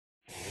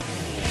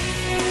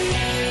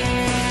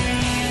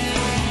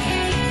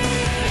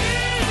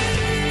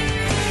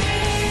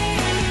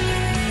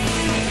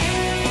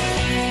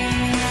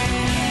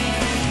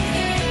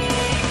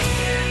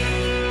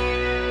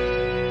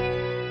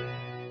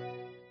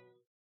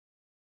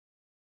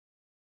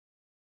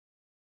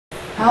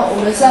好，我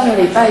们上个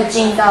礼拜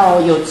进到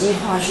有机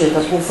化学的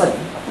部分。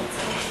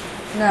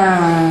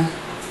那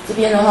这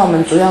边的话，我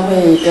们主要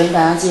会跟大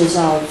家介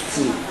绍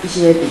一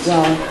些比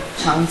较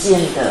常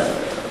见的、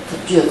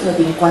具有特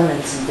定官能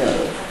级的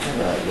那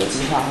个有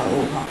机化合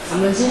物哈。我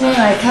们今天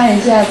来看一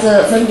下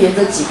分别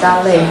这几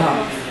大类哈。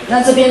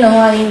那这边的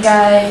话，应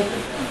该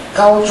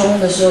高中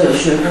的时候有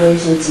学过一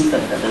些基本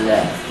的，对不对？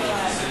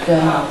对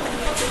哈。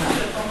好，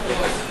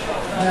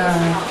那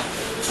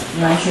我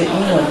们来学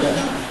英文的。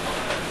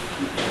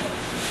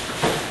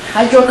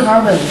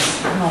Hydrocarbons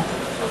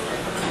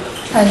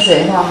碳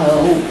水化合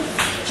物。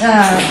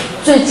那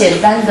最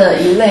简单的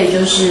一类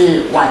就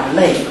是烷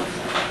类，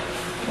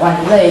烷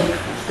类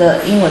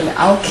的英文的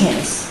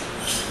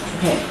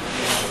alkanes。OK，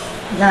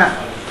 那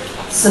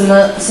什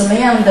么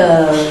样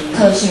的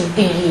特性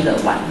定义了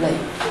烷类？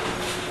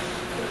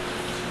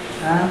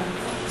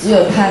只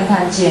有碳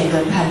键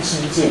跟碳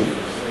氢键，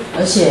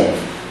而且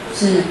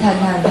是碳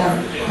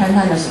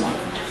的什么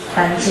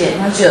单键？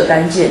它只有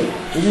单键，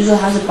也就是说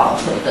它是饱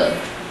和的。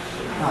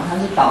它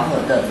是饱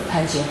和的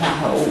碳氢化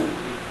合物。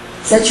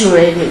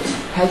Saturated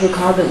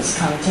hydrocarbons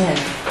contain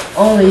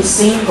only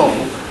single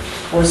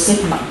or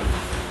sigma。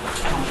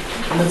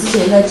我们之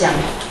前在讲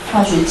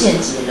化学键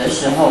结的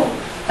时候，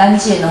单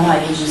键的话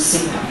一定是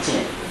sigma 键，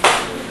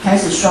开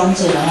始双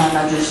键的话，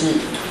那就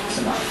是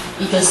什么？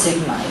一个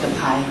sigma 一个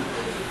派。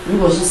如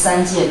果是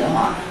三键的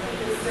话，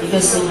一个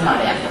sigma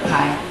两个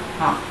派。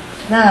好，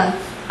那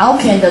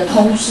alkane 的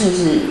通式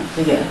是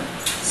这个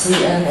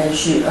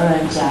CnH2n+2，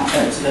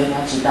这个应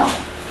该知道。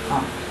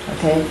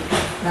OK，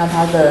 那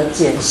它的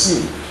简式，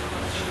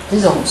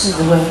这种式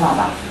子会画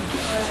吧？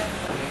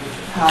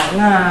好，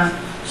那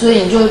所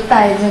以你就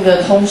带这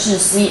个通式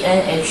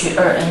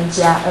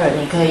CnH2n+2，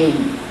你可以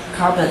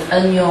carbon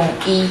n 用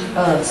1、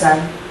2、3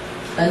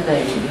 ，n 等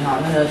于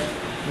0那个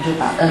你就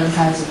把 n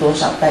看是多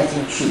少带进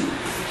去，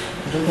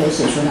你就可以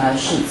写出它的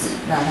式子，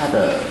那它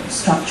的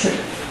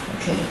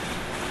structure。OK，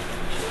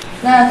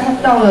 那它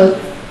到了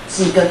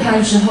几个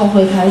碳之后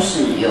会开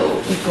始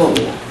有异构物。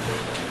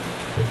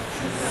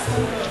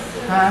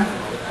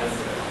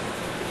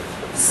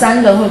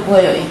3的会不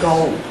会有异构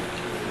物？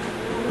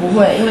不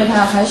会，因为它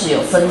要开始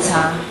有分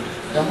叉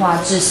的话，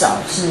至少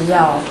是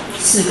要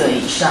4个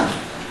以上。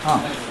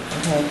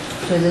OK，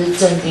 所以这是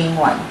正丁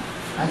烷。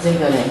这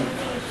个嘞，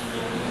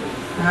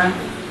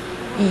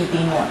异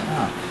丁烷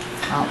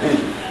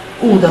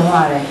戊的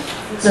话嘞，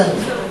正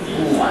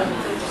戊烷、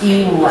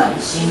异戊烷、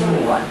辛戊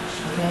烷。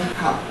OK，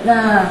 好，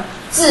那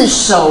自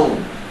首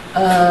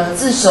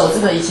这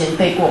个以前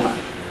背过嘛？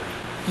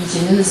以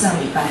前就是上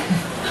礼拜。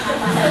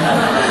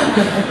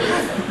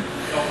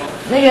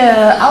那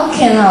个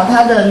alkane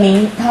它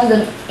的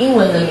英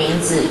文的名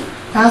字，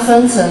它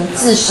分成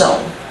自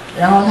首，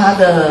然后它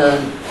的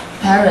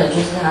parent 就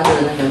是它的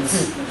那个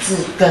字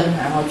根，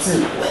然后字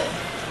尾。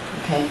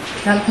OK，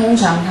 那通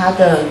常它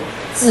的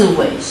字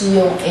尾是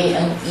用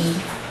ane，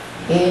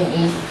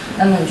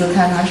 那么你就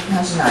看它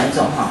是哪一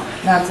种哈。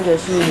那这个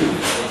是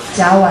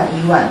甲烷、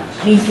乙胺、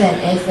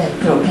methane、ethane、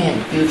propane、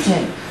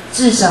butane。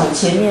至少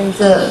前面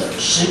这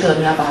10个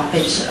你要把它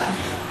背起来，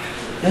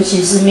尤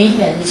其是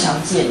methane 是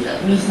常见的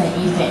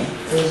 ，methane、ethane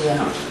这些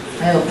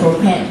还有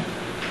propane、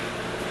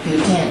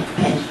butane、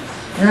pane。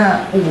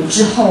那5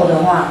之后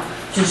的话，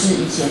就是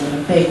以前你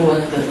们背过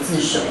那个字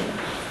首，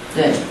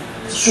对，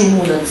数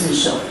目的字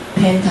首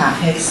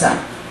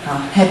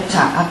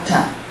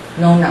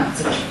 ，penta、hexa、hepta、octa、nona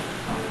这个，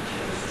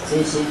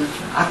这些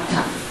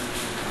octa，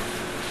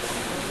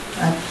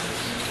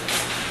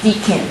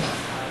 decane。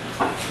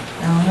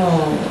然后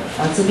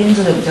这边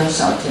这个比较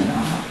少见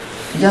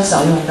比较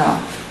少用到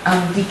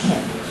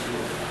undecane、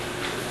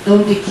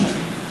dodecane。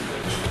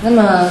那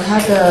么它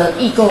的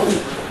异构物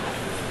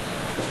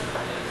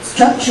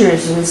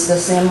structures with the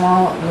same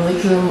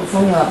molecular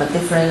formula but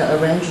different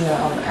arrangement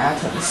of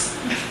atoms。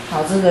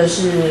好，这个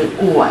是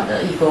戊烷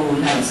的异构物，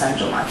它有3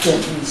种正、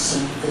异、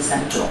辛这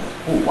3种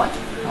戊烷。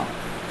好，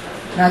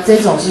那这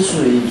种是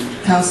属于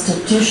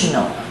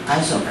constitutional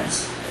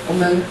isomers。我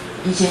们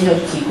以前有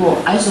提过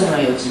isomer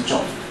有几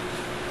种。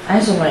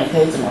isomer 也可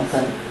以怎么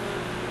分？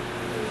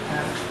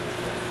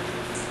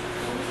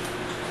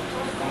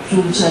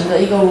组成的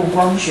异构物、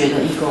光学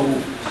的异构物、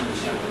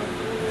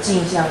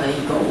镜像的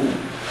异构物。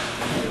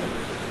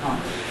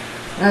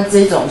那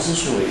这种是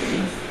属于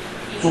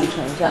组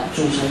成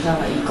上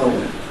的异构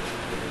物。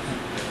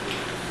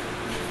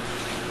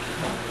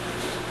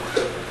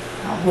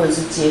或者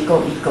是结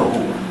构异构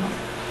物。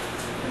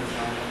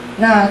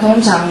那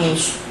通常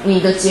你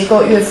的结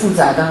构越复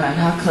杂，当然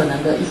它可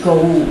能的异构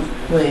物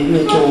会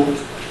越多。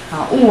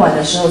戊烷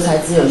的时候才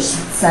只有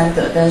3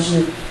个，但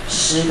是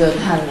10个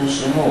碳的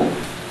时候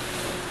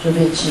就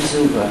变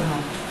75个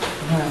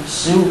你看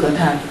15个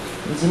碳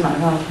已经马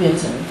上变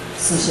成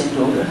4000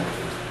多个，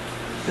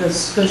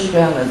各式各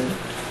样的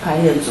排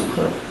列组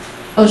合。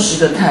20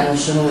个碳的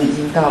时候已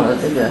经到了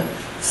这个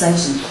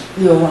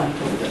36万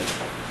多个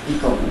异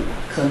构物，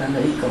可能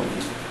的异构物。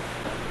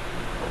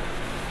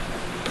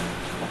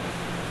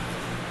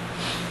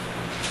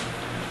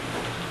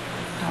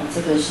好，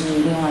这个是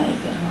另外一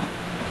个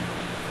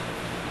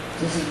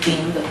这是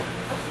丁的。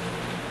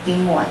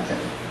丁烷的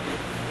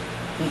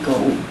一个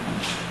物。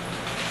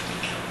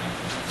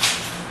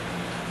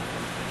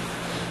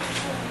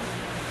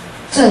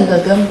正的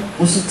跟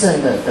不是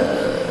正的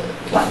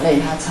烷类，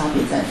它差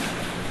别在哪？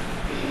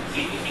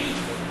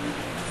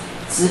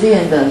直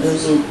链的就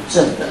是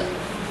正的，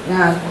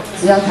那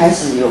只要开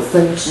始有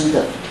分支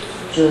的，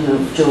就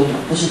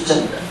不是正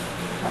的，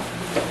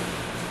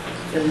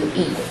就是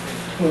异的，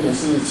或者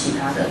是其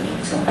他的名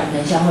称。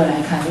等一下会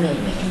来看命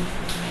名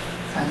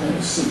它的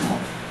系统。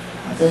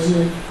这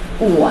是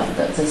戊烷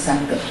的这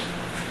3个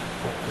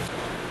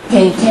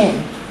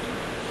 ，pentane。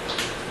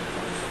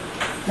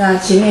那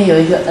前面有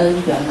一个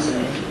N 表示什么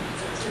意思？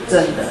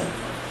正的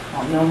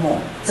，normal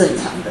正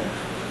常的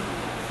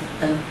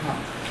N 好。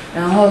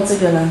然后这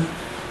个呢，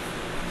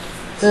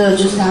这个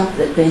就是它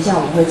等一下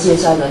我们会介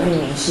绍的命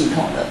名系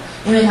统了，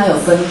因为它有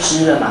分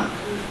支了嘛。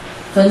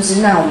分支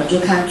那我们就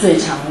看最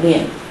长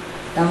链，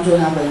当做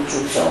它们主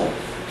轴，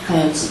看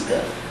有几个。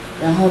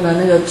然后呢，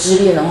那个支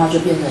链的话就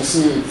变成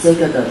是这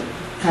个的，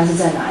看是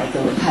在哪一个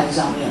碳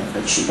上面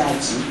的取代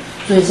基。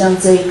所以像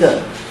这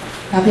个，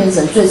它变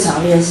成最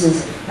长链是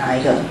哪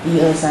一个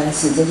？1、2、3、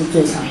4，这是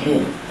最长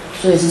链，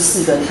所以是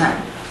4个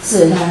碳，4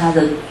个碳它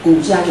的骨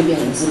架就变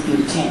成是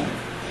butane。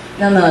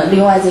那么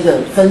另外这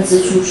个分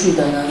支出去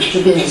的呢，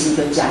就变成是一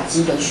个甲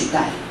基的取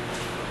代。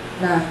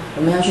那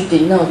我们要去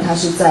denote 它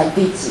是在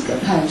第几个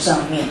碳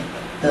上面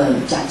的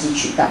甲基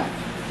取代。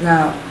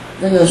那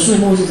个数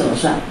目是怎么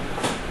算？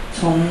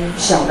从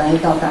小的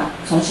到大，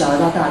从小的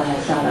到大的还是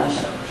大的到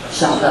小？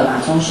小的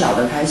啦，从小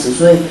的开始。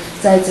所以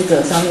在这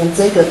个上面，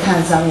这个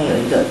碳上面有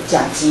一个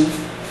甲基，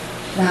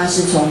那它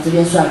是从这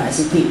边算来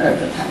是第2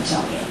个碳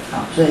上面，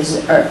好，所以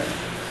是2。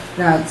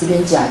那这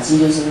边甲基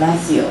就是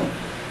methyl，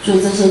 所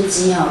以这些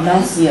基哈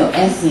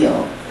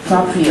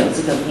methyl、ethyl、propyl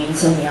这个名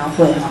称你要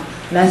会哈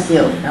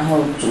methyl， 然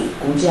后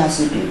骨架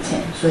是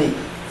butane， 所以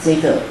这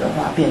个的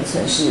话变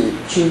成是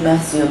去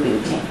methyl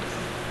butane。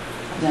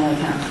大家来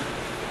看，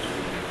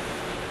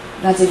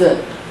那这个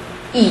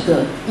异戊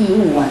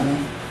烷呢？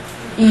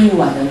异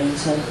戊烷的名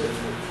称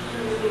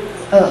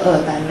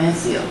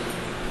2,2-dimethyl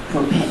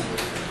propane，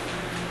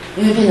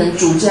 因为变成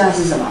主架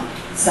是什么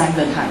？3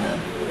个碳了。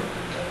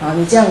好，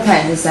你这样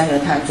看也是3个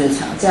碳最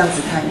长，这样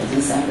子看也是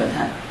3个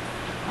碳。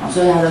好，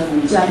所以它的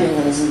骨架变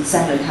成是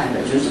3个碳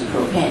的，就是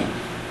propane。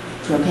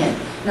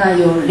那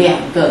有2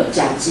个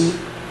甲基，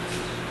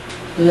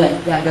对不对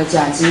？2个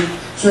甲基，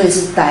所以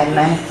是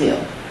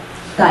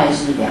dimethyl。di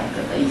是2个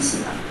的意思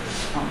嘛？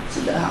好，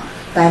记得哈。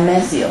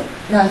dimethyl，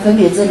 那分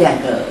别这2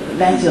个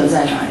methyl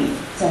在哪里？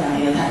在哪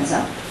一个碳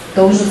上？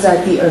都是在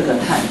第2个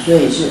碳，所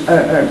以是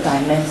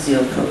2,2-dimethyl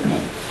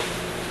propane。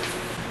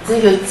这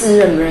个字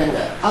认不认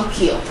得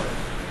 ？alkyl，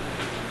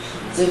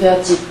 这个要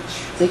记，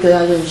这个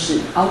要认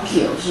识。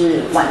alkyl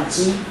是烷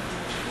基，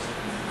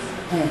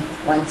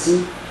烷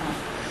基。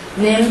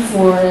Name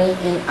for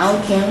an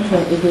alkane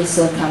when it is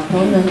a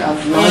component of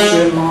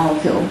larger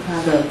molecule，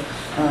 它的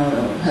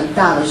很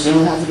大的时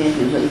候，它这边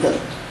比如说一个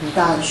很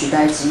大的取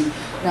代基，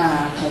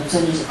那统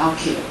称就是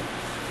alkyl。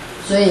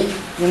所以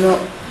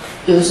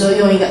有的时候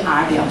用一个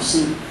R 表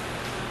示，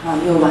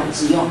用烷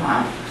基用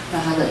R， 那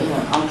它的英文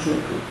alkyl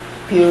group。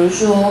比如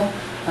说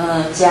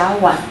甲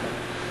烷，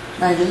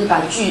那你就是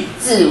把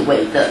字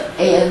尾的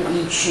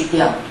ane 去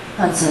掉，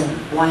换成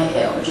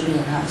yl 就变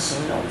成它的形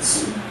容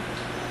词。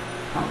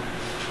好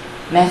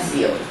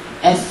 ，methyl、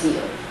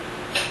ethyl。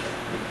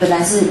本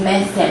来是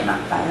methane 嘛，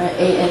把那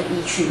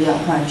ane 去掉，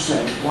换成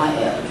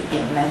yl 就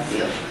变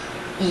methyl。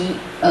乙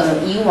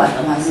烷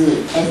的话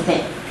是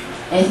ethane，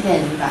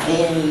 把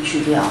ane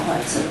去掉，换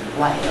成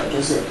yl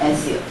就是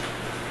ethyl。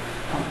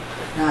好，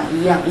那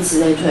一样，以此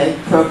类推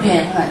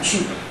 ，propane 换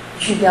去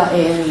掉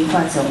ane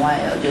换成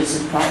yl 就是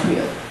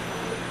propyl。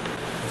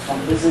我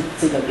们就是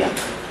这个表，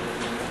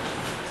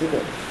这个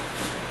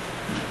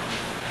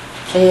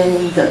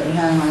ane 的，你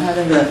看哈，它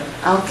那个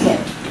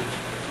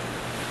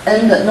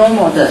alkane。N 的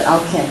normal 的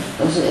alkane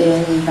都是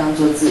ane 当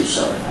做字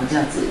首，然后这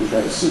样子一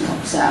个系统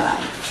下来。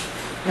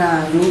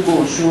那如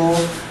果说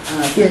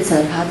变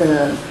成它变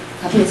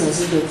成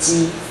是一个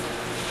基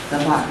的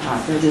话，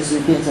这就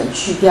是变成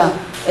去掉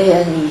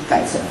ane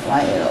改成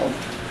yl。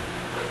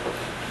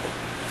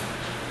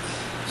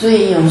所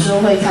以有时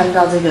候会看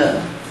到这个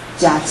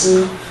甲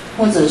基，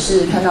或者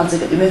是看到这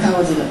个，有没有看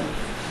过这个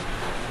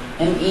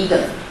Me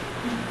的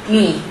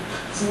Me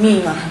是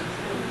Me 吗？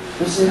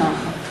不是哈。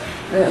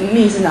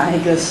Me 是哪一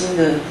个新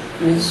的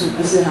元素？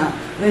不是哈，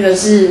那个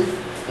是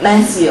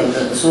methyl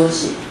的缩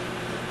写。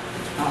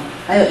好，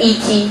还有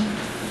ET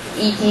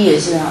也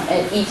是哈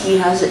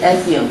，ET 它是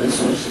ethyl 的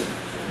缩写。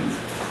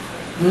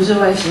不是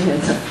外星人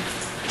的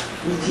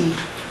ET。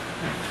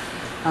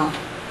好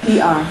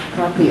 ，PR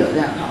propyl 这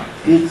样哈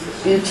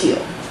 ，butyl，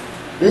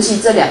 尤其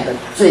这2个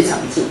最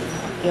常见，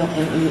用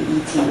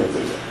MEET 的这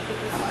个。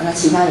好，那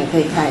其他你可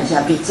以看一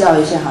下，比较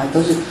一下哈，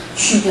都是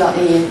去掉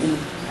ane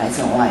改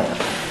成 yl。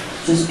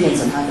就是变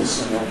成它的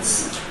形容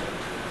词。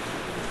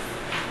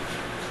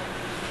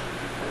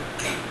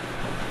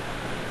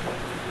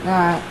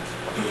那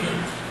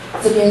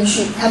这边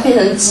它变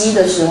成基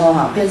的时候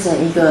变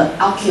成一个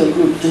alkyl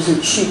group， 就是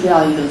去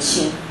掉一个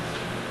氢，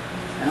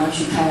然后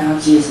去看要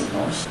接什么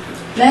东西。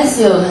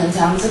methyl 很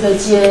常这个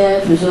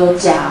接，比如说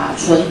甲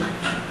醇，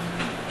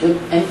就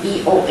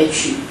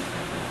MEOH，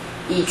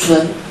 乙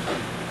醇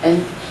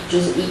N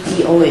就是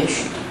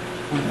ETOH，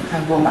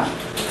 看过吧？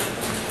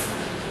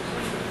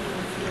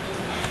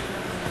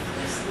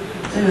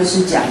这个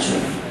是甲醇，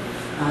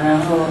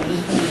然后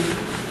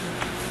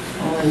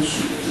ETOH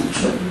乙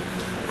醇。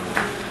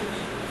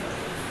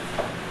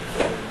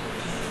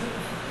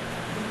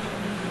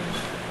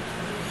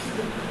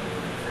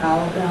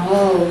好，然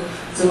后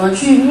怎么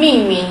去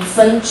命名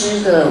分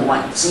支的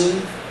烷基？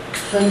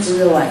分支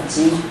的烷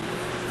基，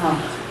好，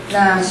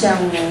那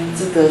像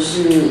这个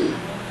是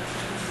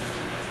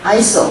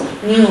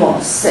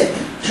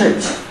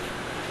iso、newol、sec、tert，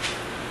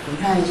 你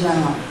看一下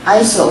哈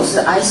 ，iso 是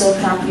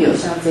isopropyl，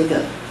 像这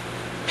个，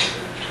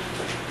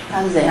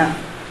它是怎样？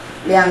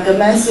两个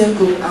methyl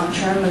group on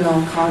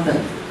terminal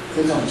carbon，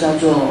 这种叫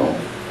做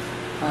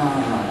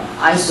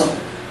iso，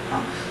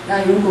 好，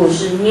那如果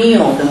是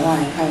neo 的话，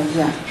你看一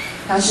下。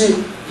它是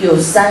有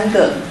3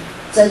个，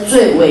在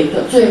最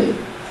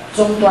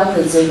终端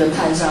的这个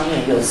碳上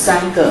面有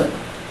3个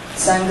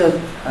这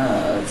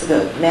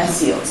个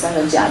methyl 3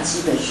个甲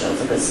基的时候，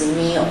这个是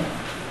neo。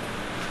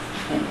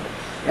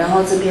然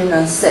后这边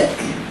呢 sec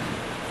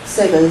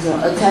是什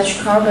么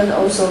 ？attached carbon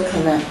also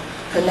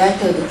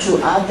connected to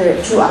other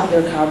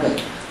carbon，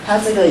 它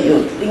这个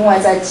有另外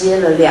再接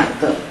了2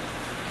个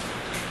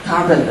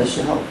carbon 的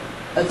时候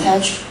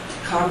 ，attached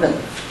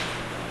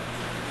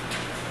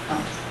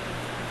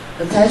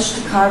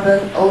carbon。Attached carbon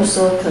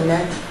also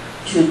connect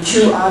to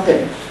 2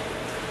 other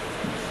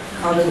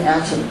carbon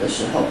atom 的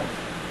时候，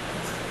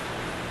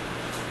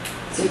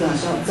这个好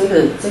像这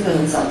个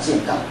很少见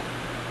到。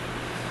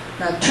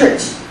那 tert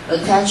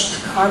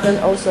attached carbon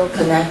also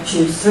connect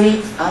to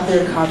 3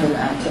 other carbon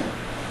atom，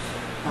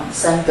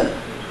 3个，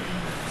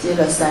接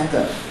了3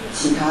个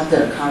其他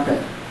的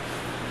carbon，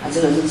 这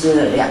个是接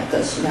了2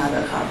个其他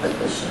的 carbon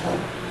的时候，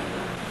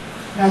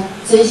那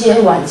这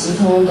些烷基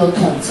通通都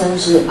统称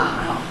是 R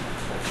哈。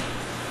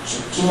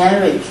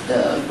generic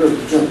的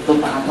group 就都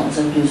把它统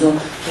称，比如说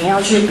你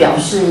要去表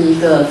示一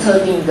个特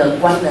定的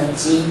官能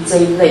基这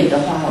一类的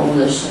化合物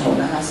的时候，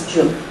那它是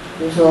就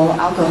比如说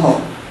alcohol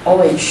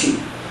OH，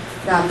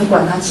 那不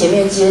管它前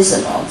面接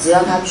什么，只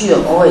要它具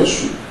有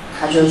OH，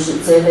 它就是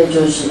这一类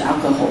就是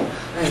alcohol，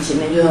 那你前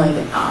面就用一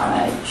个 R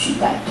来取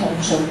代统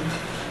称。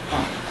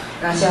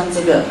那像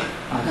这个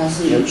它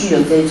是具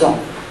有这种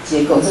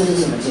结构，这是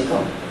什么结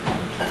构？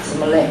什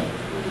么类？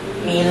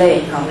醚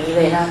类，醚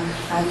类，那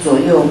它左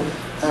右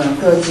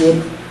各接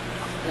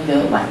那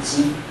个烷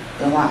基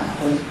的话，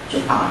会就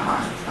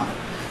RR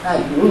那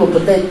如果不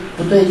对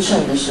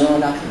称的时候，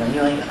那可能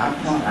用一个 R+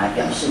 来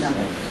表示它们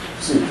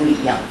是不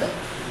一样的。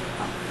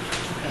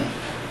OK，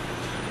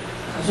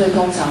 所以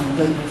通常我们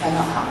会看到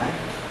R，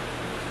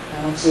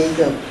 然后接一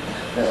个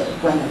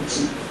官能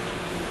基。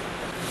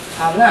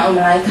好，那我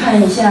们来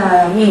看一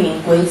下命名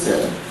规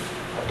则，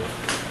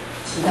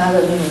其他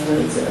的命名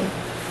规则。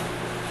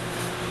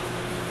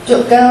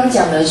就刚刚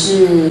讲的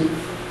是。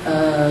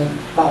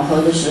饱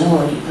和的时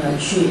候，你可能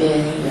去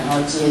ANE， 然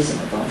后接什么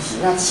东西。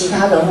那其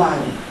他的话，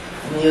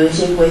我们有一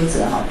些规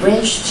则哈。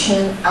Branch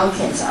chain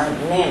alkanes are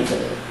named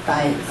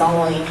by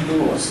following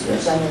rules， 有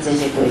下面这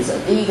些规则。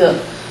第一个，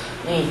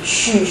你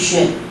去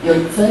选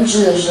有分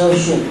支的时候，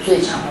选最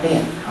长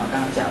链。好，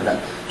刚刚讲的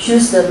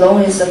 ，choose the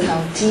longest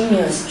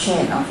continuous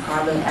chain of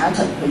carbon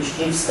atom which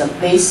gives the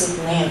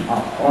basic name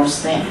or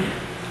stem，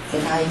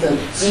 给它一个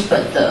基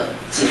本的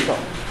结构。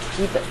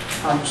基本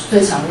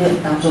最长链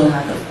当做它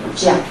的骨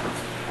架。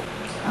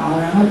好，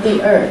然后第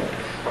二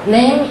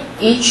 ，name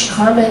each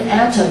carbon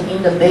atom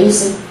in the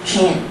basic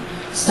chain,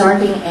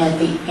 starting at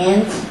the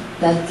end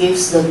that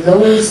gives the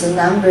lowest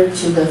number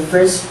to the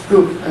first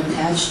group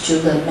attached to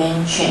the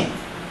main chain。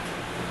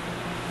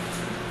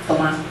懂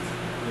吗？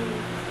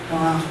懂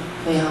吗？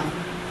可以哈。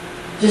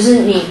就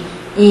是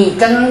你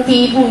刚刚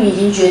第一步你已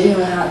经决定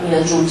了你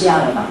的主架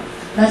了嘛？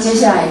那接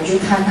下来你去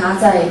看它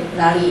在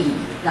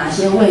哪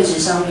些位置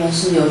上面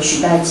是有取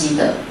代基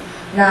的，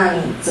那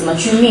你怎么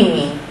去命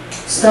名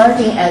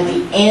 ？Starting at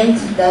the end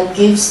that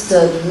gives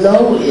the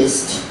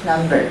lowest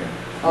number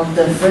of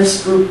the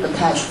first group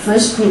attached.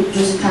 First group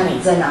就是看你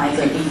在哪一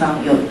个地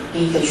方有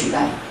第一个取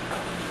代，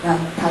那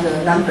它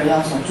的 number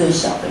要从最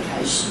小的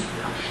开始。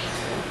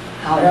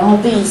好，然后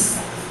第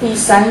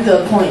三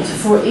个 point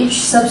for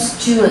each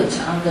substituent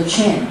on the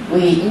chain, we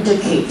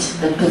indicate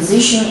the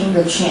position in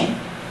the chain，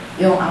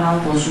 用阿拉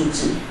伯数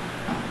字。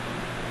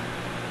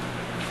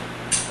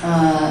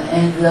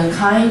And the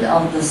kind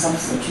of the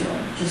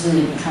substituent， 就是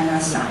你看它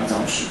是哪一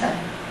种取代。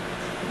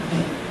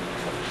Okay.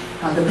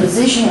 The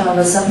position of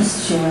the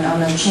substituent on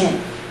the chain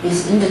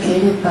is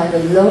indicated by the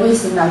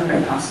lowest number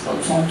possible，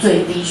 从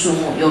最低数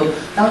目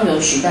当有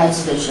取代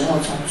基的时候，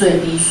从最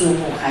低数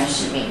目开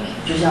始命名。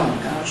就像我们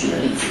刚刚举的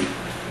例子，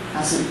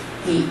它是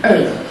第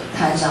2个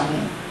碳上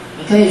面，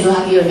你可以说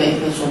它第2个，也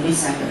可以说第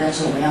3个，但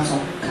是我们要从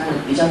它的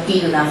比较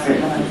低的 number，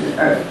 那么就是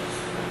2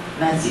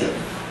 methyl。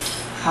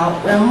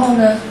好，然后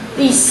呢，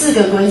第4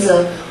个规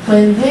则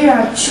 ，When there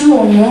are 2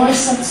 or more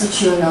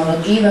substituents of a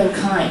given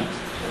kind，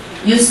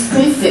 use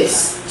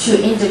prefix to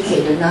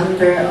indicate the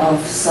number of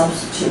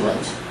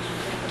substituent。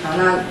好，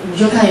那你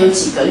就看有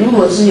几个，如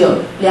果是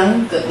有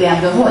两个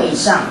或以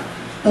上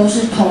都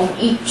是同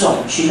一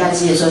种取代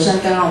基的时候，像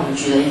刚刚我们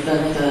举了一个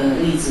那个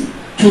例子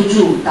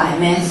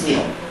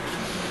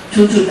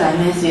 ，2,2-dimethyl，2,2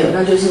 dimethyl，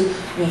 那就是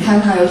你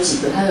看它有几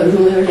个，它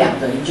如果有2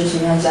个，你就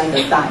前面要加一个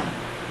di。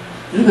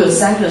如果有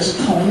3个是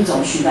同一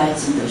种取代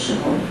基的时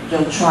候，就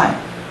tri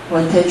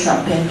或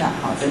tetra penta。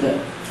好，这个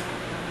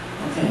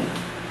OK。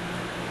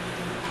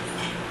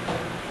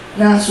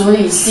那所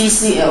以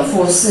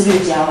CCl4 4氯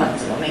甲烷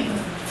怎么命名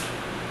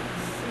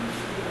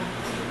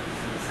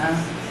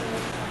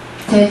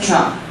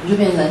？tetra 你就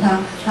变成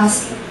它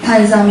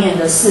碳上面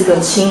的4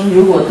个氢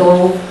如果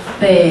都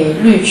被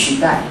氯取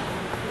代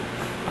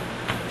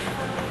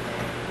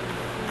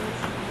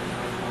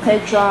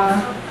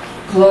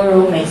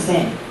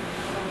 ，tetrachloromethane，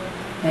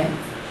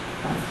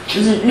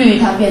 就是氯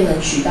它变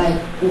成取代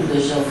物的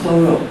时候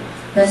chloro，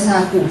 但是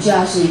它骨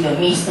架是一个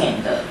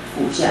methane 的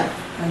骨架，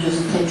那就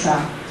是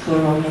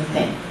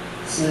tetrachloromethane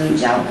 4氯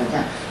甲烷这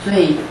样，所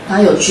以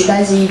它有取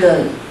代基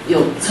的。有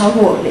超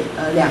过2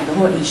个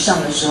或以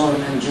上的时候呢，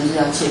你就是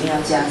要前面要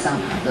加上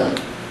它的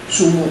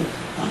数目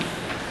啊。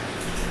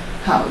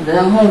好，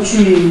然后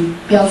去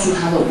标出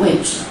它的位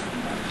置。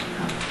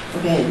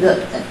OK，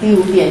 第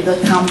5点 ，the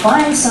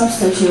combined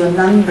substituent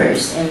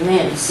numbers and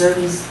names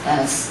serves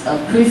as a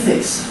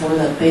prefix for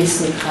the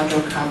basic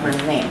hydrocarbon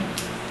name，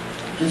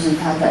 就是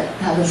它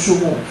的数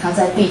目，它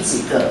在第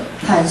几个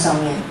碳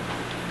上面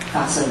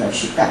发生了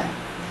取代。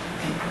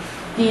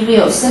第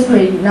6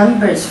 ，separate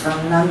numbers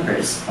from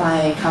numbers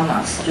by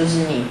commas， 就是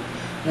你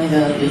那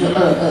个，比如说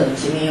22，你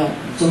前面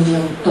中间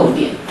用逗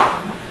点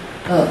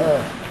，22，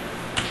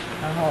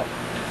然后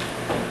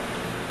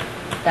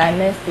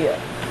dimethyl，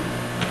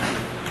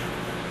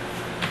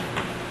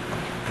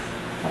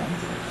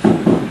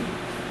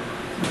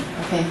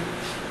 OK，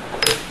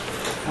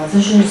 好，这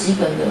是基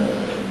本的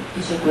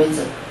一些规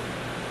则。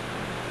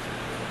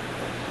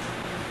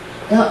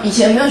然后以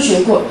前没有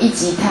学过1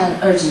级碳、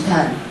2级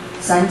碳。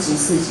3级、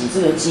4级这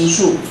个级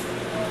数，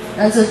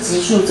那这级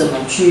数怎么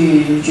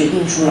去决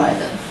定出来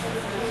的？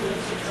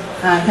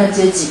看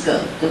接几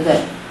个，对不对？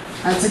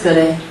那这个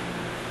呢，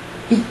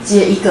一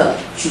接一个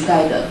取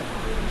代的，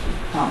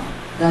好，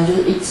那就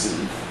是1级。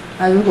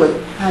那如果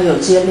它有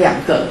接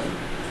2个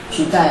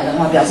取代的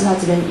话，表示它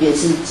这边也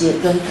是接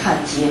跟碳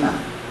接嘛，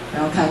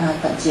然后看它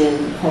接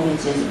后面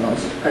接什么东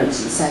西，2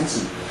级、3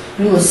级。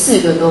如果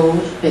4个都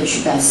被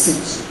取代，4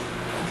级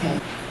 ，OK。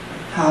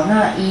好，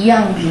那一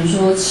样，比如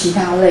说其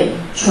他类，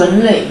醇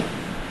类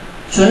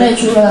除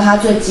了它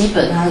最基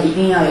本，它一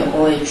定要有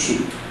OH。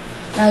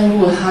那如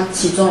果它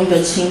其中一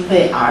个氢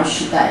被 R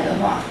取代的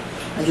话，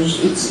那就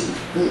是1级，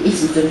就是1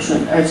级的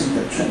醇、2级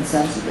的醇、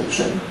3级的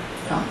醇，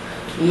啊，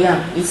一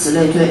样，以此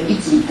类推，1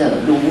级的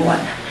卤烷，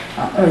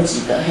啊，2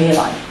级的黑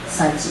氖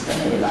，3级的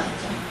黑氖，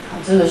这样。好，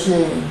这个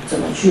是怎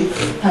么去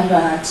判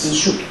断它级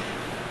数？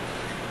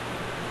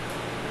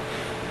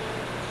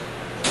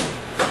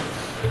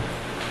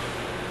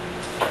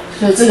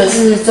所以这个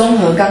是综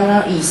合刚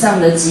刚以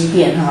上的几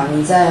点哈，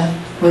你再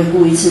回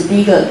顾一次。第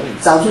一个，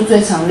找出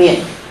最长链，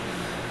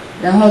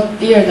然后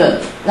第二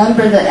个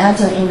 ，number the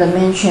atom in the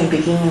main chain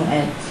beginning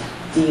at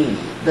the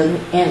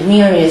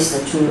nearest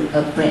to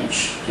a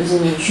branch， 就是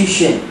你去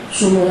选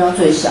数目要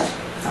最小，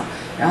好，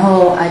然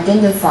后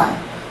identify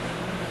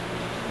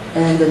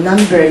and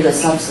number the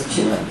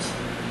substituent。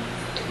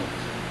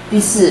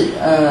第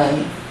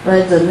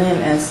4，write the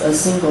name as a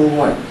single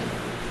word，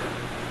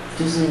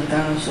 就是你刚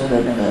刚说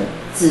的那个。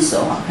字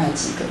首哈，看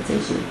几个这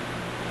些。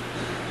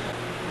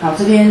好，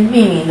这边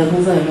命名的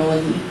部分有没有问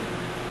题？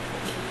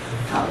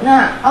好，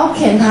那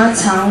alkane 它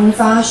常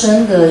发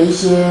生的一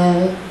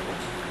些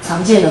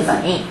常见的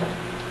反应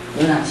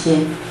有哪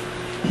些？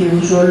比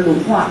如说乳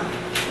化，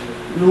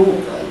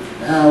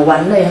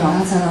烷类哈，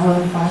它常常会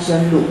发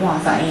生乳化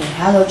反应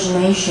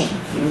 ，halogenation，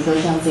 比如说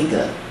像这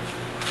个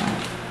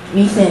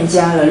methane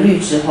加了氯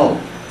之后，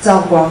照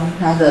光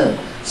它的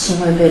氢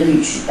会被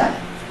氯取代。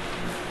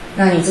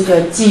那你这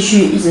个继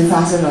续一直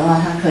发生的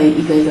话，它可以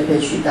一个一个被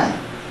取代，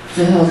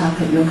最后它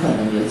有可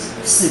能有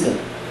4个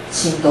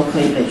氢都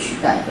可以被取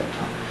代的。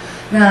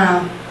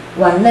那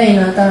烷类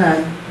呢，当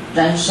然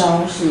燃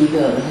烧是一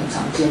个很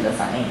常见的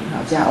反应，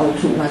加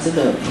O2， 那这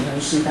个平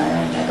衡式大家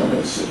应该都会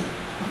写，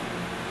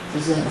这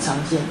是很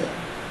常见的。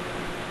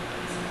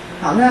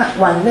好，那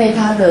烷类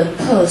它的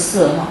特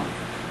色哈，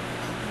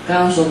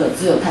刚刚说的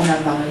只有碳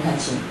氮方跟碳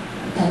氢、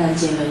碳氮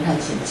键跟碳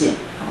氢键，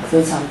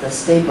非常的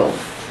stable。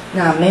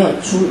那没有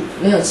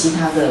其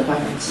他的官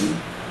能基，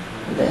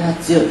对不对？它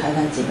只有碳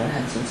氮键跟碳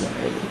氢键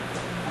而已。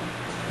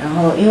然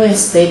后因为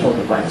stable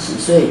的关系，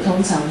所以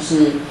通常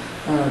是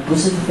不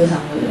是非常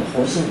的有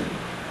活性，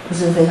不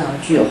是非常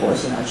具有活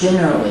性啊。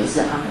Generally 是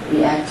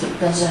unreactive，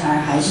 但是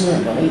还是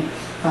很容易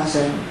发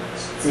生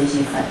这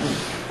些反应。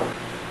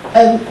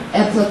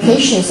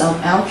Applications of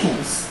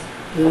alkanes，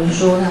 比如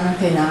说它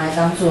可以拿来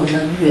当做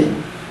能源，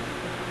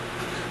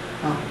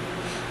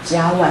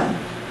甲烷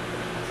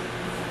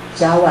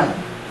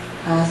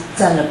它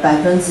占了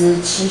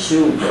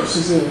75%的世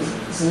界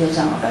世界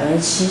上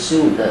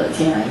75%的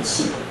天然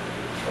气，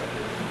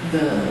那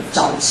个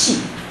沼气，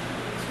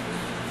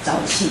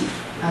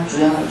它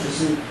主要就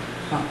是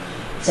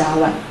甲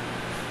烷。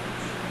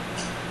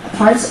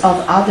Parts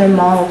of other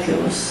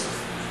molecules，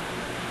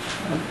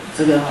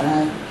 这个好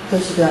像各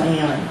式各样应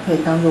用可以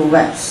当做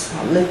wax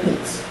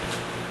lipids。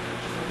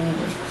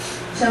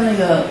像那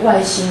个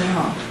外星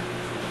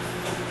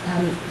它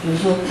比如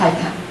说泰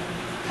坦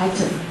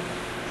 ，Titan，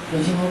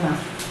 有听过吗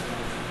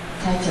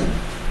 ？Titan，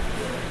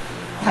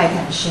 泰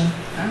坦星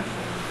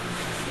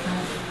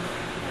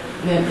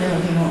没有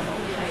听过，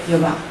有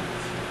吧？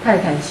泰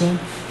坦星，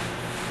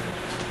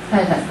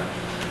泰坦。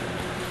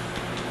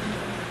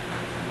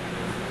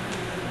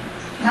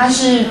它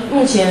是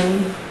目前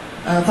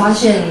发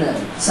现了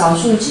少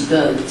数几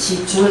个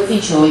除了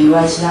地球以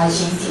外，其他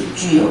星体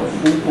具有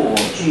湖泊、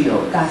具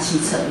有大气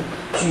层、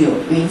具有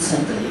云层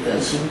的一个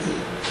星体。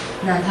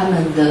那它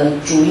们的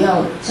主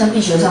要像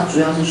地球上主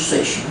要是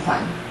水循环，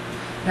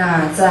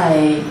那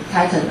在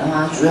Titan 的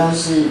话主要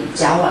是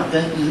甲烷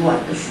跟乙烷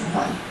的循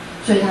环，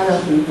所以它的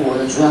湖泊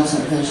的主要成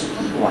分是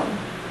乙烷，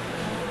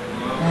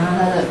然后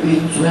它的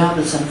云主要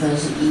的成分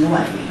是乙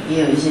烷云，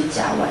也有一些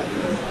甲烷云。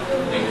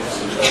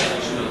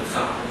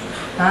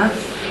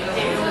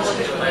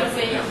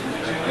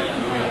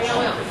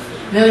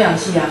没有氧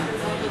气啊，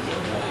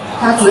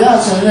它主要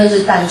成分是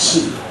氮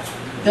气，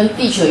跟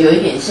地球有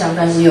一点像，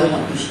但是又很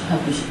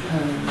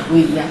不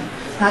一样。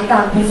它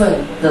大部分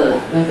的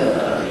那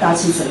个大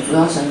气层主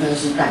要成分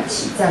是氮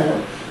气，占了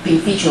比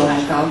地球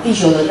还高。地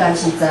球的氮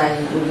气占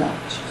多少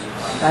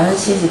？78%。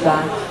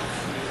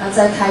那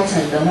在开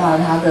城的话，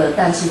它的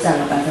氮气占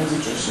了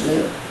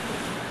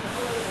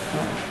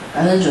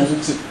96%，90%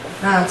几。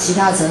那其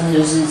他成分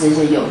就是这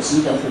些有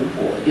机的湖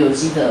泊、有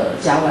机的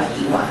甲烷、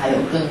乙烷，还有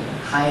更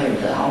higher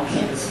的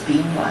alkanes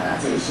丙烷啊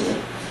这些，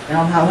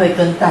然后它会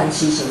跟氮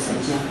气形成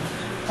一些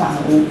化合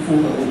物、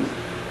复合物，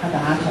它把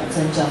它统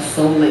称叫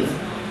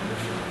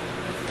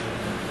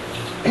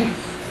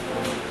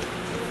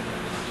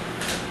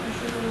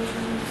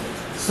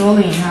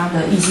solid。solid 它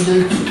的意思就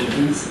是土的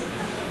意思，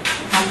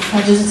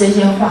它就是这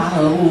些化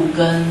合物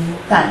跟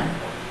氮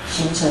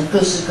形成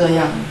各式各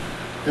样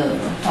的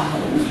化合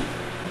物。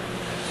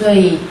所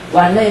以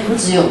烷类不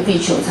只有地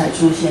球才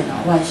出现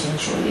啊，外星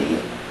球也有。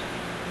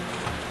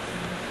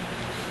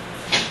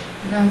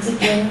那这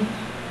边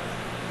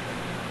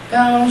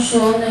刚刚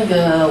说那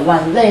个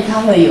烷类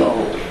它会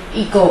有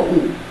异构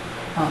物，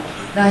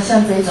那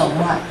像这种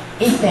的话，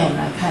一点我们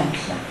来看一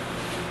下，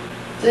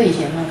这以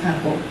前有没有看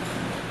过？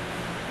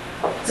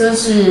这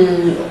是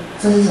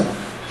什么？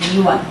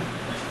乙烷。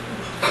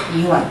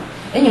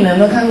你们有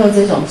没有看过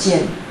这种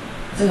键？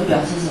这个表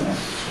示什么？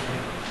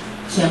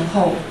前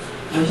后。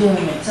有些人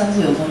上次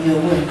有同学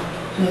问，所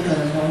以可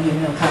能同学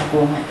没有看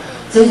过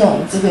这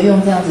个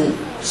用这样子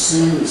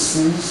实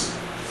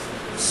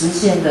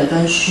线的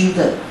跟虚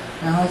的，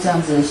然后这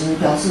样子其实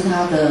表示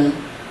它的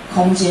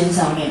空间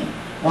上面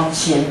往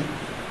前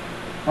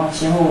或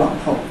往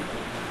后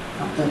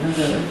的那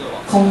个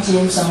空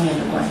间上面的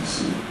关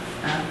系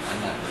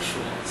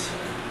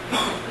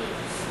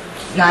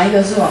哪一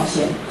个是往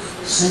前？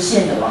实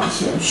线的往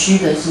前，虚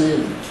的是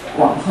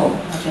往后，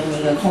它给你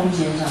一个空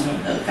间上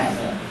面的概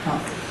念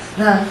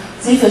那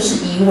这个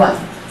是乙烷，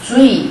所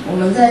以我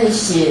们在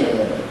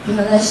平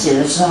常在写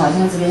的时候，好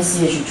像这边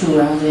CH2，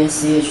 然后这边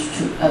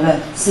CH2， 不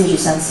是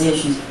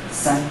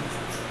CH3，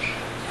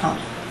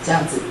 这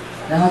样子，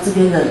然后这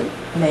边的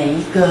每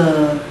一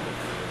个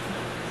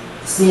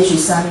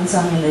CH3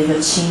 上面的一个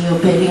氢又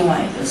被另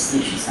外一个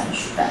CH3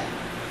 取代，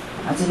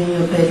这边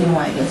又被另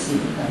外一个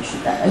CH3 取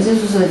代，而就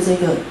是说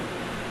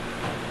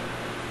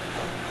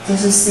这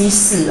是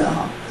C4 的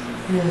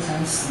1、2、3、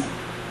4，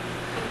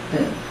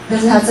对。但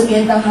是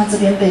当它这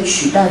边被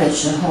取代的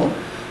时候，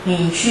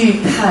你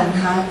去看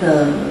它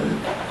的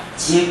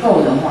结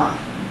构的话，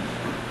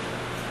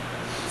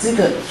这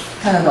个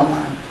看得懂吗？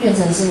变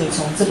成是你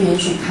从这边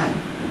去看，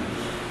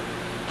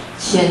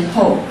前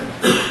后，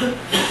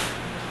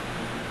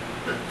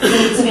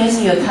这边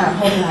是一个碳，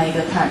后面还有一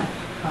个碳，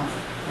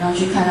然后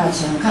去看到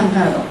前后，看不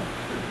看得懂？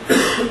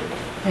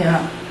可以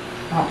吗？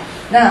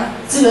那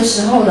这个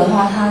时候的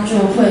话，它就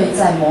会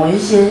在某一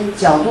些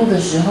角度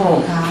的时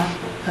候，它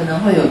可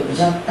能会有比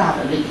较大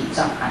的力体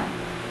障碍，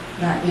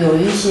那有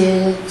一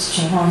些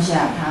情况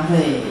下它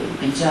会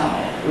比较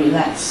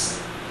relax。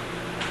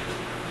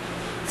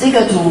这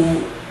个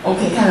图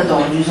OK 看得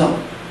懂的举手，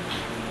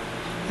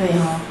可以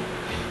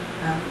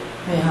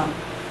可以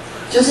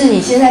就是你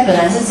现在本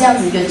来是这样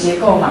子一个结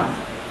构嘛，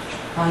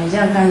你这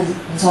样看，你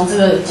从这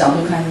个角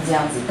度看是这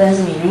样子，但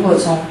是你如果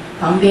从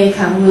旁边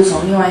看或者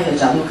从另外一个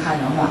角度看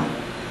的话，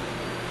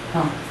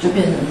就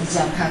变成是这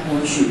样看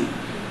过去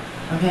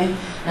 ，OK。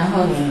然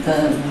后你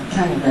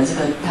看你的这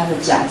个它的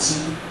甲基，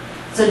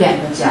这两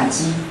个甲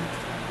基，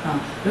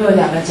如果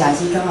两个甲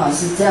基刚好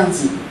是这样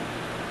子，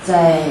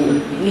在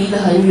离得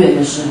很远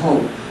的时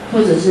候，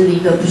或者是离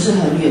得不是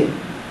很远，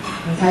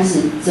你开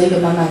始这个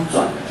慢慢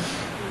转了，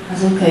它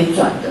是可以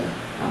转的，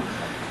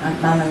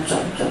慢慢转，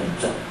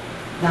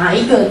哪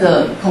一个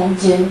的空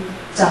间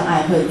障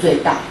碍会最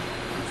大？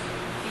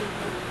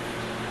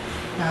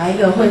哪一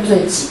个会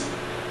最紧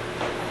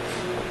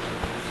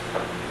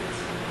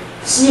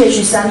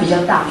？CH3 比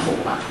较大坨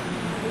嘛，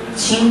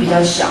氢比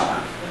较小嘛。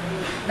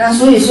那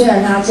所以虽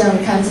然它这样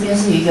看，这边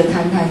是一个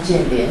碳碳键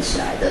连起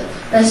来的，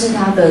但是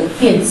它的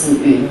电子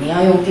云，你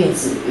要用电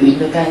子云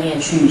的概念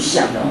去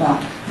想的话，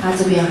它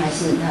这边还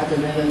是它的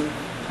那个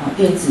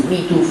电子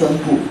密度分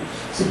布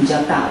是比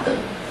较大的。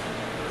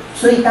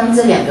所以当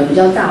这两个比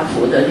较大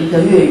坨的离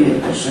得越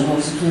远的时候，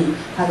是不是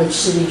它的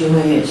斥力就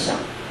会越小，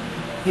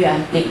越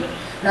安定？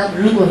那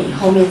如果你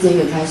后面这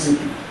个开始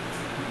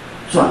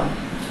转，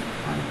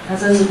它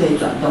这是可以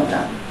转动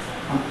的。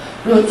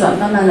如果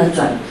慢慢的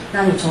转，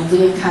那你从这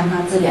边看，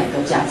它这两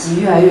个甲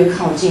基越来越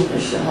靠近的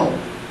时候，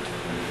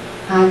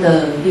它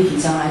的立体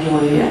障碍就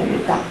会越来越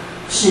大，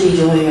斥力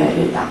就会越来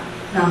越大，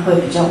那会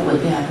比较稳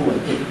定还不稳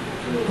定？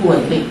不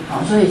稳定。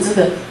好，所以这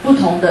个不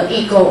同的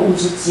异构物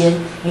之间，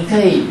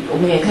我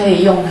们也可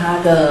以用它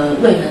的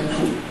位能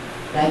图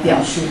来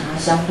表示它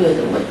相对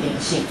的稳定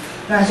性。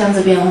那像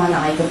这边的话，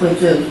哪一个会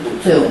最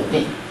稳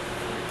定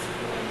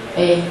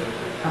 ？A，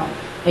 好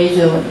 ，A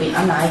最稳定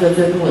啊，哪一个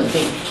最不稳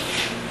定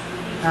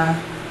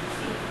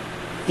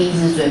？D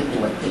是最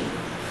不稳定。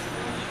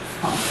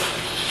好，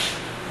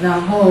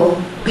然后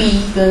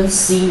B 跟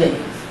C 嘞，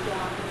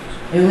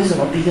为什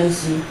么 B 跟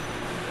C？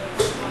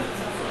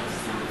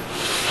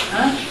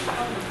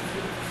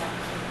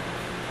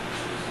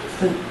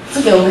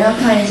 这个我们要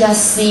看一下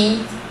C，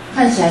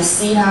 看起来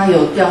C 它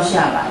有掉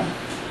下来，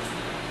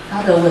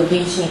它的稳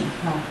定性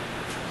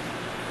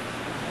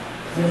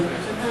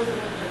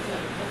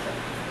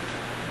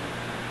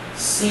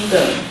C 的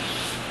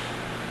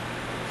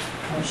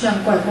好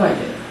像怪怪的，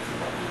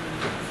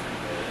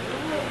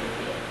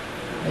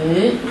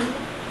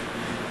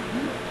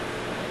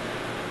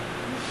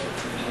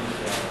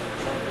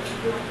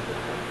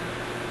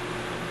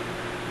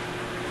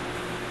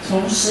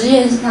从实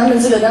验，他们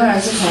这个当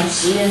然是从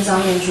实验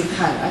上面去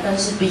看啊，但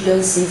是 B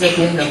跟 C 这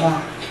边的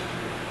话，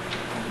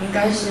应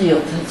该是有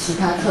其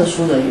他特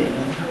殊的原因，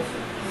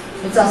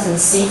就造成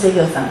C 这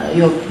个反而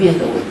又变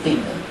得稳定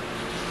了，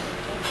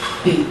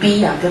比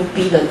B 跟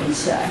B 的比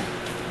起来。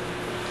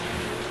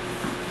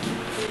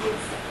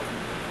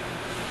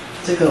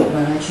这个我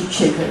们来去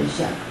check 一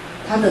下，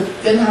它的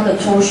跟它的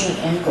torsion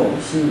angle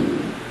是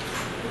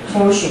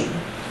torsion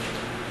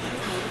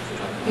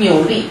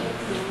扭力，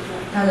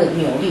它的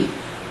扭力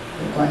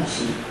有关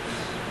系。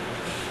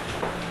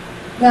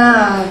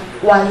那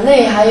碗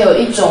类还有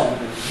一种，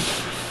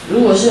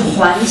如果是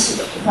环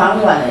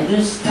碗的，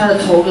就是它的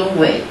头跟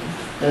尾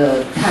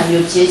的碳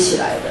就接起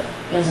来的，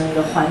变成一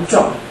个环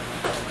状，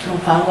用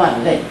环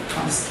碗类。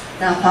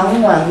那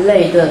环碗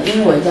类的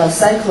英文叫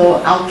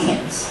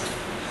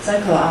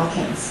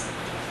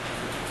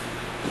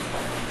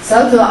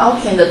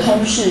cycloalkanes。cycloalkane 的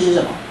通式是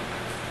什么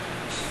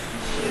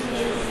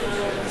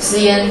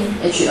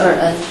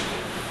 ？CnH2n，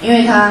 因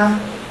为它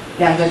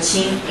两个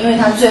氢，因为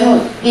它最后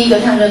第一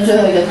个碳跟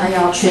最后一个碳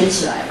要圈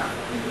起来嘛，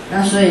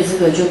那所以这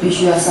个就必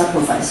须要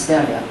sacrifice 掉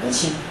两个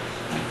氢，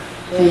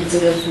所以这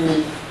个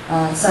是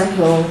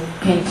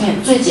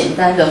cyclopentane 最简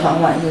单的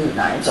环烷是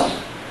哪一种？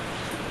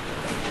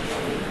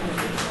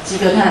几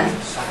个碳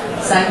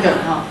？3个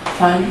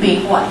环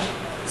丙烷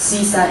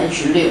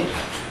C3H6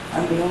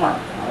 环丙烷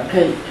可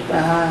以把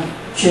它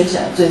圈起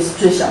来，最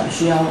小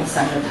需要3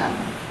个碳。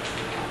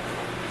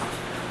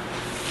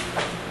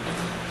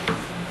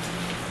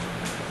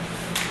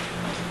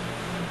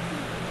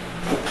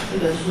这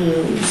个是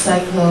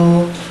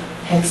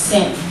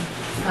cyclohexane，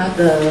 它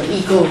的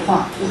异构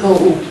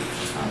物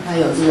它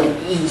有这种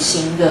隐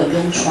形的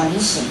跟船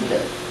形的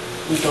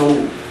异构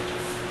物，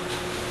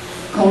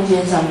空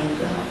间上面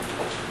的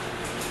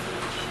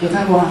有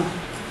看过吗？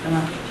有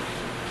吗？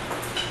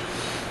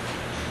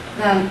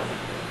那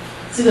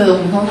这个我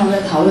们通常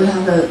在討論它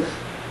的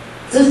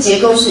这个结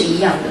构是一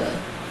样的，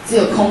只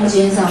有空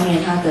间上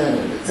面它的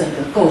整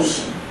个构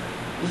型，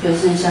一个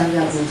是像这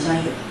样子，像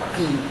一个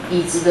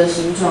椅子的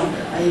形状的，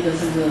还有一个是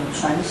这种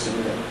船形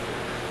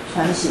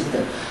的，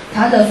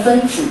它的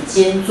分子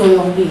间作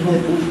用力会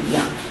不一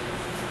样。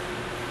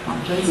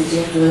分子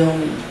间作用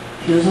力，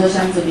比如说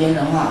像这边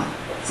的话，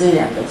这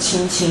两个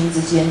氢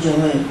之间就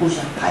会互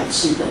相排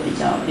斥的比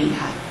较厉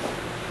害。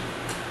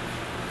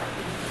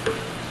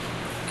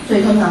所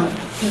以通常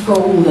异构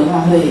物的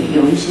话，会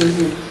有一些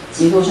是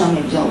结构上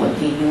面比较稳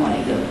定，另外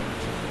一个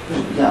比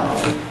较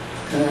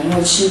可能因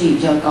为斥力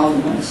比较高的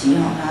关系，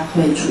它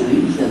会处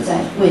于一个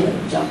在位能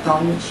比较高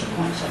的情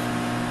况下。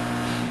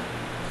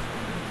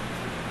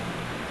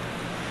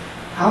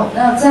好，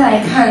那再来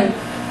看，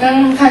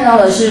刚刚看到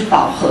的是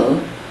饱和，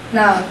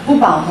那不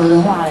饱和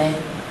的话呢，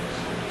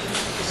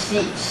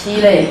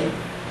烯类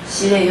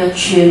跟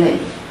缺类。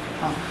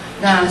好，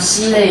那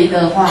烯类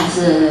的话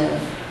是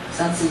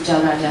上次教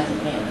大家怎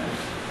么念的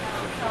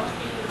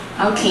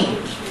alkene，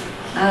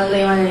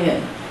 另外那个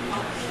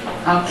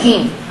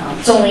alkene，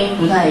 重音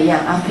不太一样，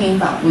拼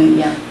法不一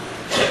样。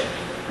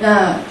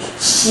那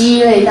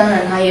烯类当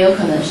然它也有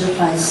可能是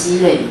环烯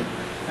类，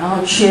然后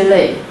缺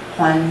类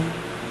环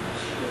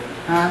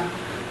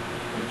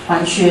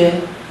缺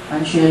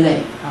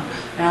类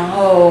然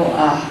后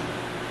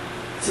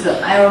这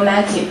个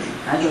aromatic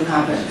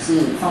hydrocarbon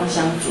是芳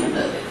香族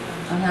的，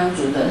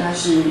它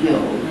是有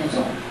那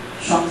种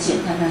双键、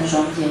碳碳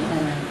双键、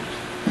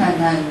碳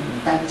碳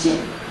单键。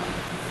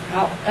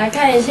好，来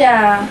看一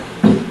下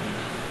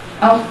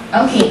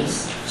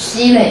alkenes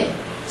烯类，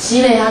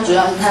它主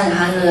要是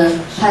含了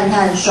碳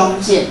碳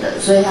双键的，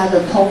所以它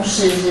的通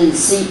式是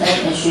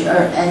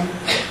CnH2n。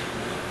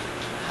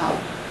好，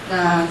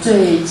那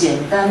最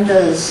简单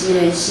的烯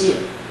类是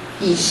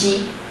乙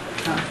烯，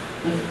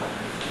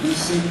乙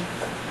烯。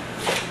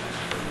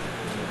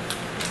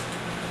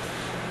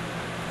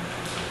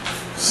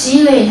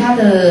烯类它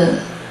的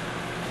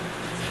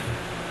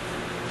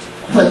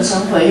混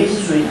成回率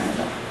是属于哪一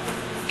种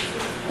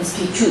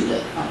 ？sp2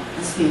 的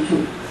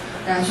sp2。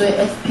那所以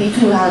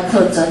sp2 它的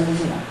特征是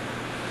什么？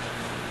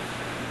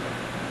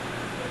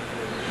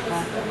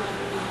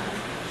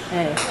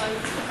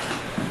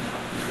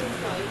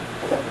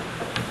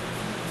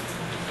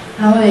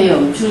它会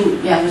有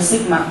两个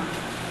sigma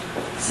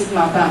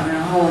bond，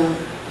 然后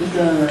一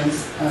个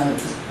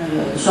那个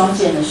双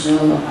键的时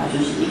候的话，就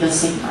是一个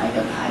sigma 一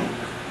个派。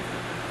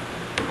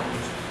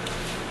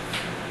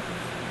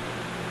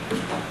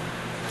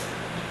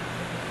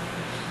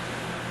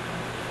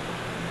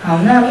好，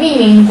那命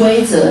名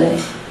规则嘞，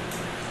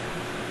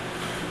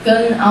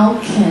跟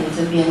alkane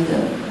这边的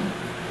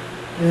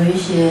有一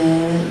些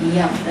一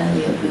样，但是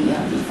也有不一样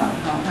的地方。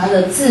它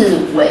的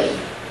字尾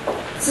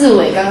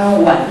刚刚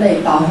烷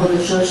类饱和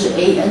的时候是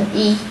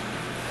ane，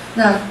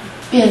 那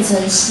变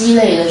成烯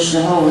类的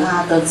时候，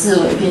它的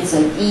字尾变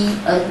成 ene，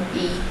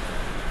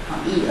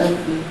 ene。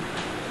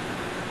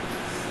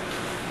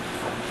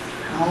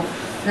好，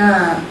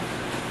那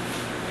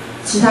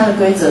其他的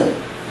规则。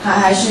它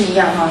还是一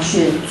样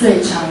选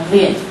最长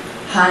链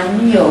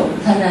含有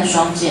碳碳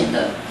双键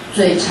的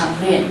最长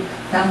链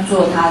当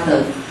做它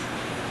的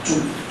主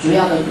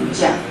要的骨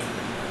架，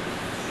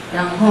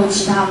然后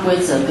其他规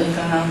则跟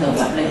刚刚的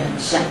烷类很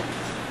像，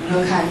你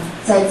就看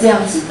在这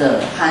样子的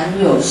含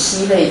有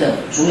烯类的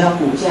主要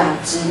骨架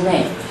之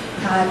内，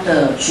它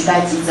的取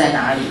代基在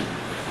哪里，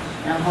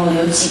然后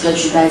有几个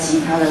取代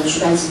基，它的取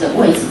代基的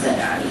位置在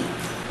哪里？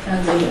像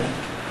这个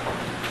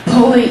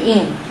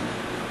polyene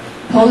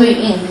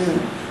是什么？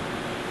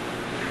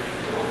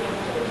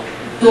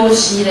多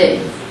烯类，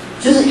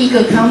就是一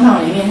个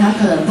compound 里面，它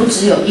可能不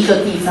只有一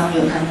个地方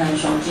有碳碳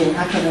双键，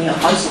它可能有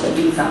好几个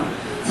地方，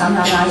常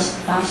常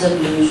发生，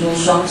比如说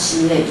双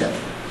烯类的，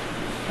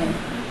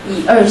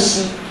乙二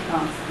烯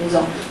那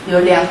种有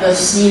两个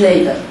烯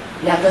类的，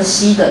两个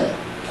烯的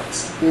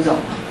这种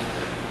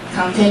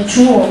 ，contain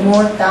 2 or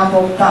more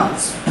double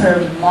bonds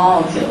per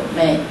molecule，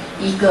 每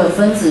一个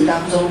分子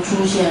当中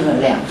出现了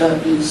2个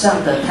以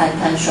上的碳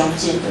碳双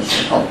键的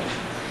时候。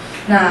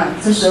那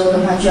这时候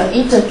的话，就要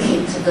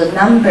indicate the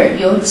number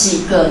有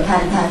几个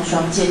碳碳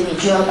双键，你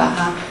就要把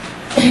它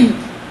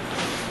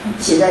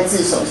写在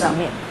字首上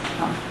面。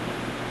好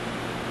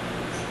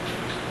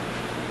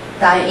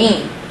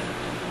 ，diene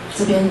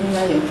这边应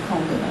该有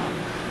空的吧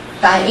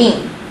 ？diene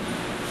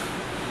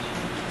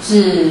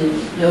是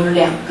有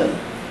2个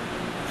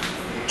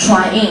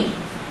 ，triene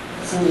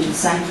是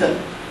3个，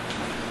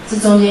这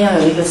中间要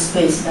有一个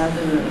space， 它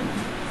这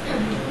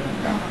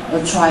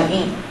个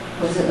triene。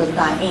或者是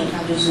diene， 它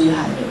就是含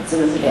有这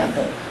个是2个，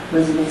或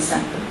者是那3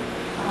个。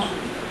好，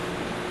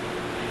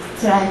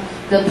再来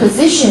 ，the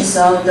positions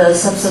of the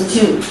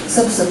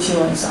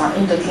substituents are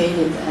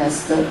indicated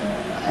as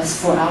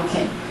for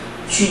alkane。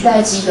取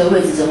代基的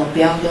位置怎么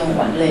标跟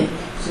烷类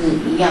是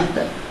一样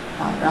的。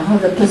好，然后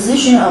the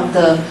position of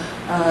the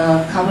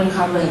carbon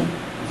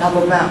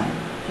double bond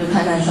就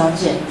碳碳双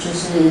键，就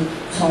是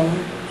从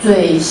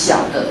最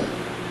小的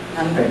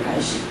number 开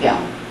始标。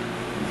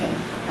OK。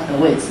它的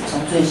位置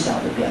从最小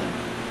的标，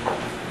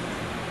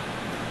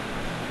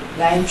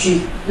来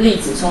举例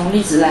子，从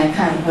例子来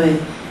看会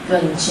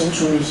更清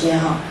楚一些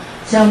哈。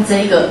像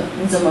这个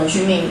你怎么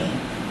去命名？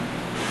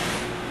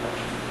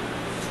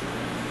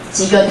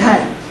几个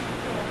碳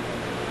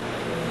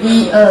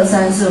？1、2、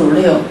3、4、5、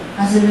6，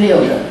它是6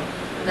的，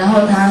然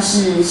后它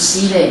是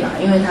烯类嘛，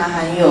因为它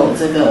含有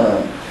这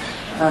个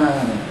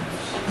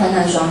碳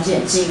碳双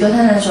键，几个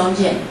碳碳双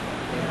键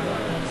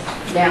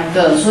？2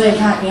个，所以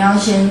你要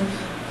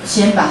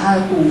先把它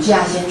的骨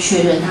架先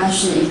确认，它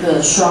是一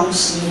个双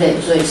烯类，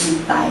所以是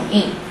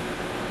diene。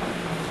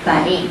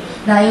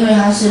那因为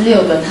它是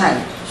6个碳，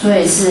所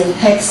以是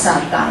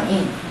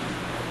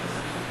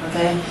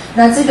hexadiene。OK，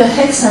 那这个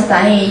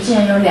hexadiene 既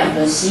然有2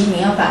个烯，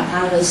你要把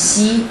它的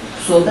烯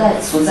所在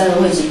的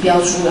位置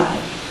标出来。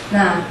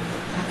那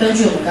根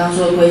据我们刚刚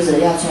说的规则，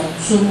要从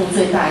数目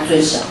最大最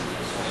小，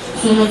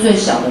数目最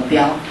小的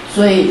标，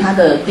所以它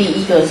的第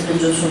一个是不是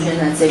就出现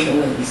在这个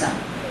位置上？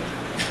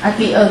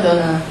第2个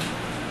呢？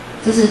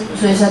所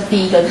以在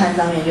第一个碳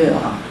上面就有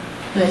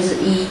所以是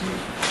1，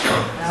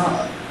然后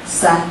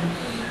3，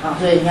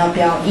所以你要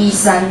标1、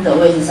3的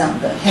位置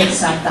上的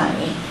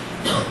hexadiene，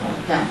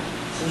 这样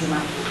清楚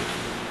吗？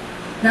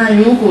那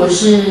如果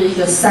是一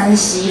个3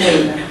烯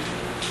类呢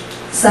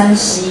？3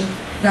烯，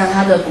那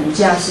它的骨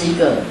架是一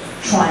个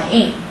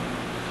triene，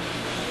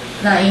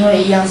 那因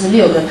为一样是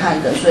6个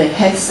碳的，所以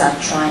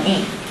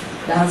hexatriene。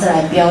然后再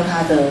来标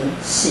它的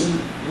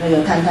那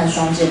个碳碳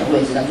双键的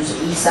位置，那就是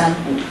135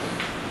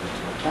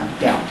这样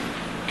标。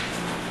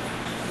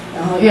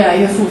然后越来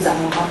越复杂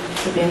了哈，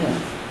这边的，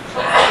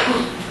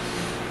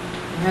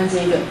你看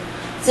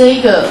这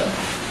一个，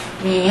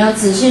你要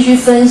仔细去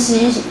分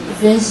析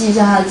一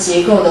下它的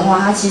结构的话，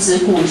它其实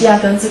骨架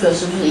跟这个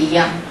是不是一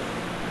样？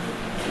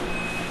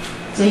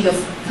这个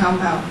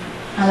compound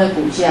它的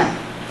骨架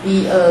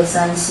1、2、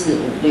3、4、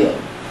5、6，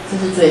这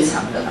是最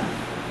长的啦。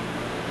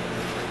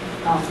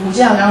好，骨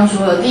架我刚刚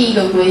说了，第一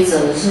个规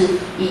则是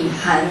以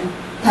含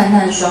碳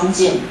碳双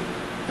键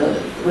的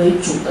为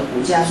主的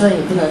骨架，所以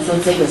你不能说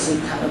这个是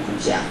它的骨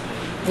架，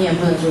你也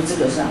不能说这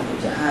个是它的骨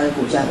架，它的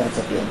骨架在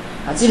这边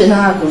啊，基本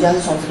上它的骨架是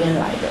从这边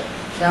来的，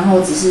然后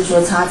只是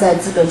说插在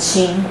这个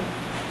氢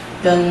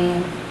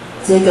跟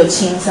这个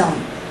氢上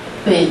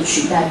被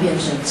取代变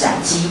成甲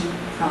基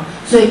啊，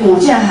所以骨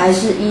架还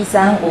是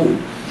135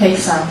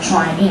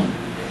 hexatriene，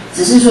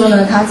 只是说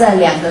呢，它在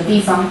2个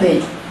地方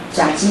被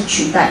甲基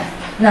取代，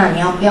那你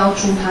要标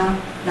出它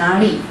哪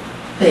里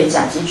被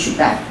甲基取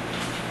代。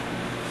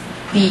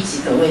第几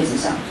个位置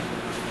上？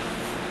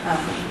啊，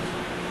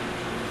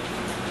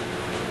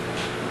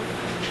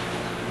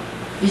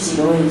第几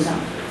个位置上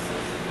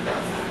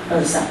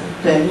？23。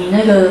对，你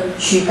那个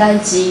取代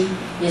基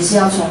也是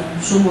要从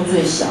数目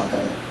最小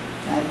的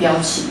来标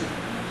起，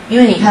因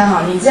为你看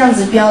哈，你这样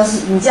子标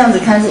是，你这样子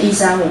看是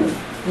135，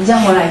你这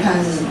样回来看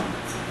是什么？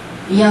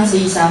一样是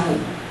135，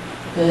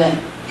对不对？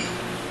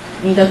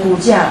你的骨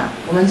架，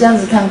我们这样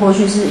子看过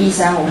去是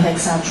135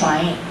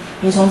 hexatriene。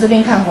你从这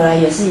边看回来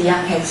也是一样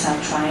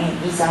hexatriene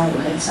 135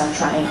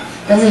 hexatriene，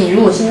 但是你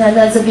如果现在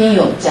在这边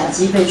有甲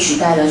基被取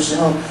代的时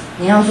候，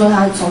你要说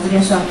它从这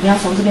边算，你要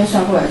从这边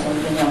算过来，从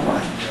这边算过来，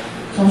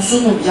从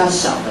数目比较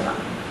小的嘛，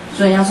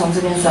所以你要从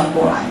这边算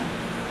过来，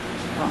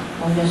啊，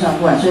从这边算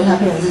过来，所以它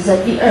变成是在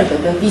第2个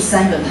跟第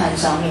3个碳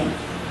上面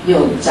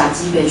有甲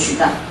基被取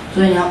代，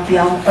所以你要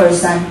标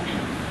23，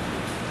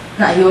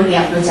那有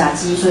2个甲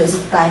基，所以是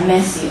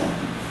dimethyl，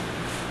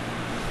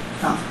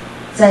 好。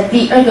在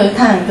第2个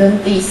碳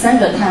跟第3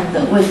个碳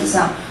的位置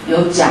上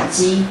有甲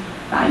基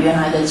把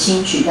原来的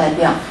氢取代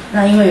掉，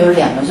那因为有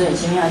2个，所以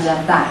前面要加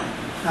di，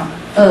 啊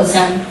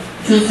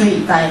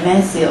，2,3,2,3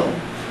 dimethyl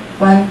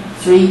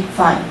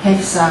 1,3,5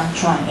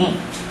 hexatriene，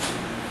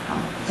 好，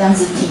这样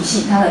子体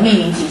系它的命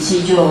名体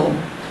系就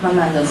慢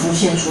慢的浮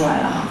现出来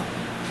了哈，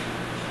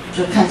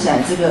就看起来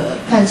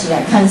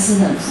看似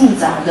很复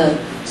杂的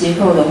结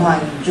构的话，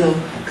你就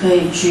可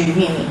以去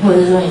命名，或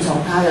者是说你从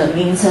它的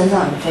名称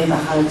上，你可以把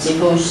它的结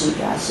构式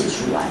给它写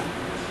出来。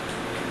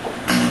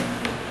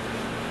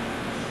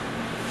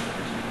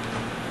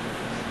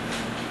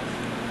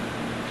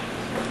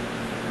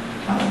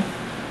好，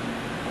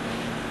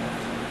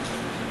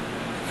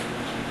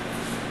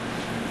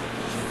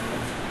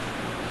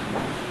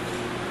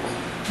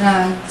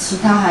那其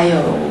他还有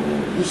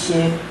一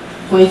些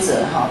规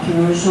则哈，比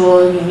如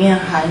说里面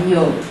含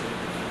有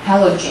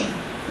halogen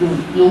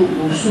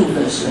卤素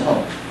的时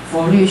候。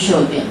氟氯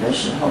溴碘的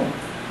时候，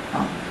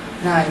好，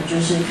那你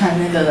就是看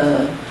那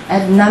个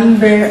add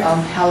number of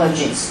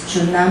halogens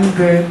to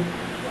number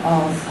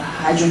of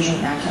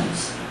hydrogen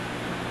atoms，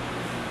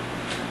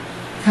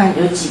 看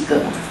有几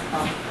个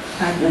啊，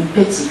看有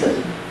被几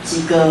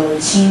个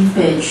氢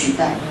被取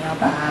代，你要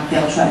把它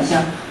标出来。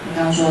像你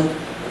刚刚说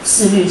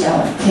4氯甲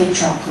烷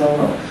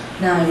tetrachloro，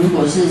 那如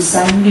果是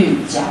3氯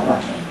甲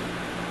烷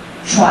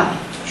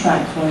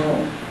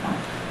trichloro， 啊，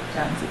这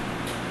样子，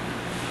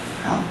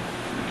好。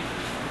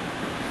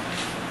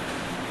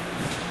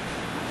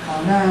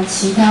好，那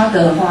其他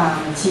的话，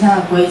其他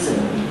的规则，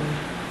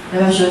要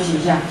不要休息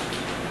一下？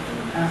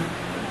啊，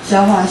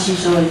消化吸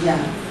收一下，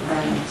再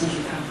继续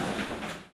看。